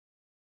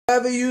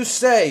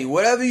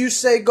whatever you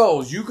say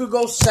goes. You could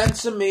go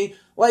censor me.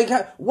 Like,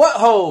 what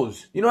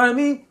hoes? You know what I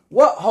mean?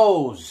 What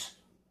hoes?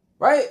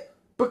 Right?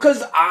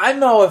 Because I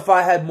know if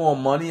I had more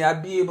money,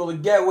 I'd be able to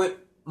get with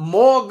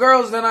more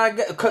girls than I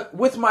get,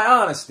 with my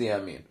honesty, I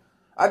mean.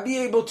 I'd be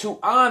able to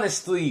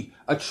honestly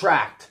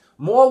attract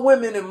more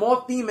women and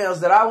more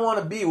females that I want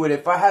to be with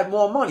if I had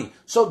more money.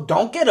 So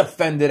don't get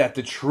offended at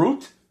the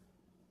truth.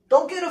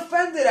 Don't get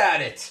offended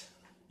at it.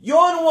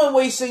 You're the one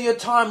wasting your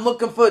time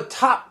looking for the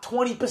top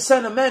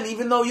 20% of men,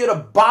 even though you're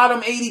the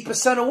bottom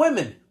 80% of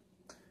women.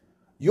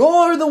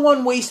 You're the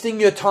one wasting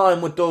your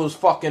time with those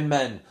fucking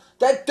men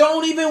that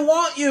don't even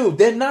want you.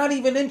 They're not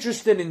even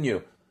interested in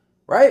you.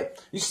 Right?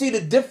 You see, the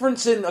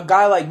difference in a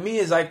guy like me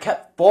is I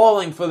kept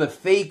falling for the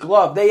fake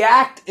love. They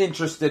act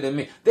interested in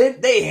me.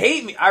 They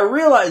hate me. I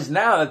realize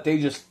now that they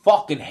just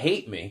fucking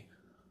hate me.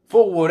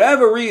 For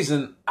whatever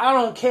reason, I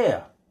don't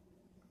care.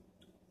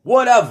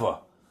 Whatever.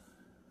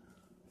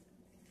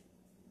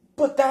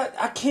 But that,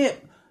 I can't,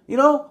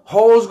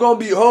 hoes gonna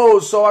be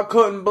hoes, so I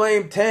couldn't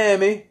blame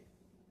Tammy.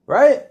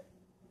 Right?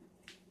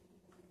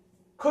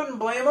 Couldn't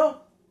blame her.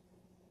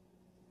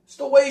 It's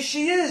the way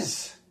she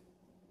is.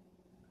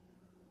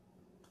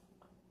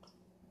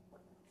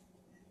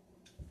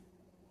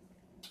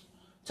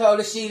 Told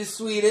her she the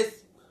sweetest.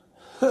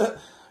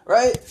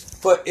 Right?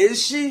 But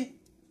is she?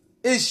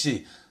 Is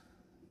she?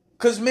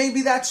 Because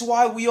maybe that's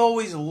why we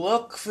always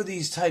look for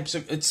these types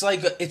of... It's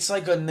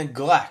like a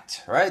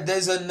neglect, right?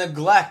 There's a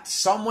neglect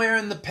somewhere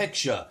in the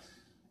picture.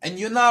 And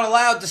you're not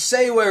allowed to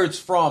say where it's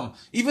from.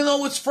 Even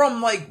though it's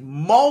from, like,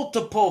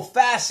 multiple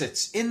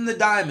facets in the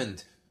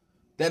diamond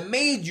that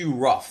made you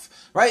rough.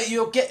 Right?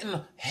 You're getting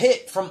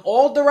hit from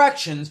all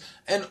directions,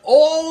 and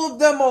all of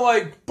them are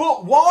like,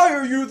 but why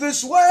are you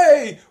this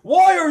way?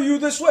 Why are you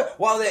this way?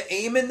 While they're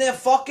aiming their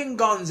fucking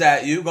guns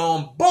at you,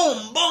 going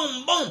boom,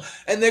 boom, boom.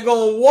 And they're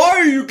going, why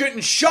are you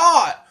getting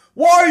shot?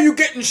 Why are you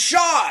getting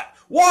shot?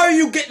 Why are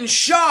you getting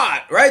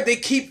shot? Right? They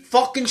keep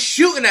fucking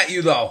shooting at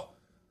you, though.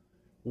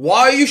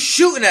 Why are you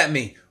shooting at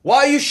me? Why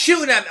are you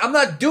shooting at me? I'm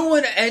not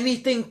doing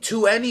anything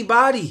to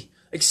anybody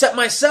except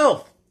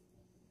myself.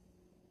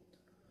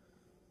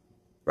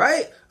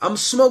 Right? I'm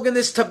smoking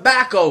this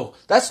tobacco.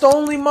 That's the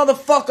only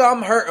motherfucker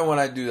I'm hurting when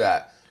I do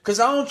that. Because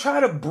I don't try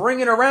to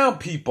bring it around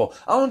people.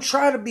 I don't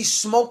try to be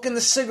smoking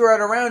the cigarette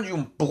around you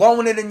and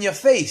blowing it in your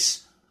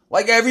face.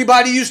 Like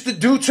everybody used to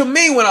do to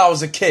me when I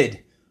was a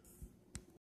kid.